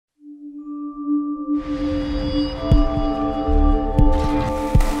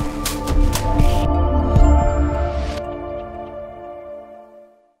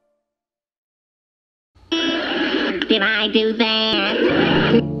do that.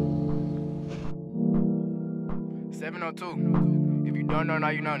 702. If you don't know, now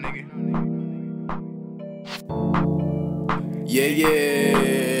you know, nigga.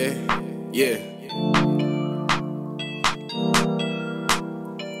 Yeah.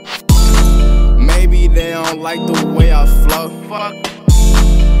 Maybe they don't like the way I flow. Fuck.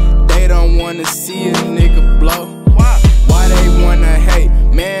 They don't wanna see a nigga blow. Why they wanna hate?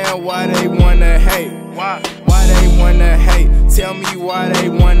 Man, why they wanna hate? Why they wanna hate? Tell me why they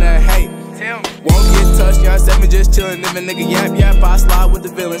wanna hate. Won't get touched, young 7 just chillin', living nigga yap, I slide with the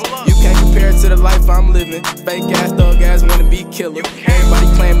villains. You can't compare it to the life I'm living. Fake ass, thug ass, wanna be killer. Everybody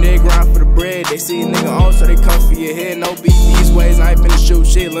claim they grind for the bread. They see a nigga on, so they come for your head. No beef these ways, I ain't finna shoot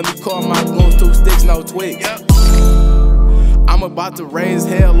shit. Let me call my goons, 2 sticks, no twigs. I'm about to raise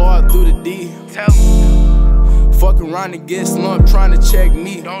hell all through the D. Fuck around and get slumped trying to check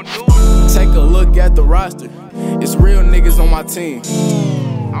me. Don't do it. Take a look at the roster. It's real niggas on my team.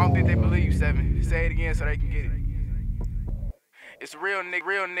 I don't think they believe you, 7. Say it again so they can get it. It's real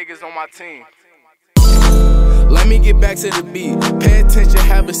niggas on my team. Let me get back to the beat. Pay attention,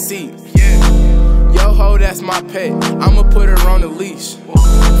 have a seat. Yo ho, that's my pet. I'ma put her on the leash.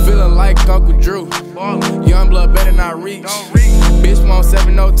 Feeling like Uncle Drew. Young blood better not reach. Bitch want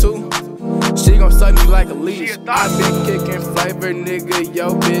 702. She gon' suck me like a leash. I been kicking flavor, nigga,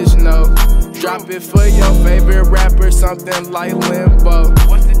 yo bitch know. Drop it for your favorite rapper, something like Limbo.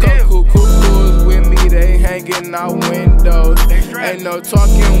 Cool with me, they hanging out windows. Ain't no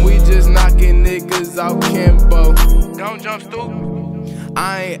talking, we just knocking niggas out Kimbo. Don't jump stupid.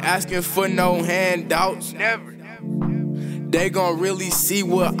 I ain't asking for no handouts. Never. They gon' really see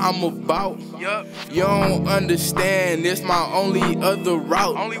what I'm about. You don't understand, it's my only other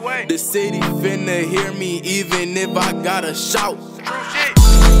route. Only way. The city finna hear me even if I gotta shout. True shit.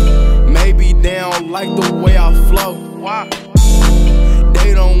 Maybe they don't like the way I flow. Why?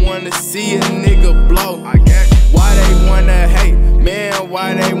 They don't wanna see a nigga blow. I guess. Why they wanna hate? Man,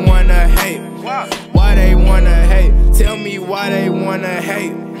 why they wanna hate? Why they wanna hate? Tell me why they wanna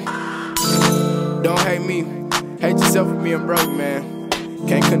hate. Don't hate me. Hate yourself for being broke, man.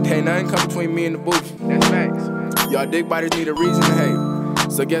 Can't contain nothing come between me and the booth. That's facts. Y'all dick biters need a reason to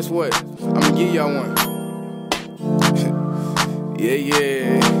hate. So guess what? I'ma give y'all one.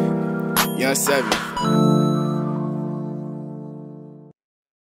 Yeah. Young 7.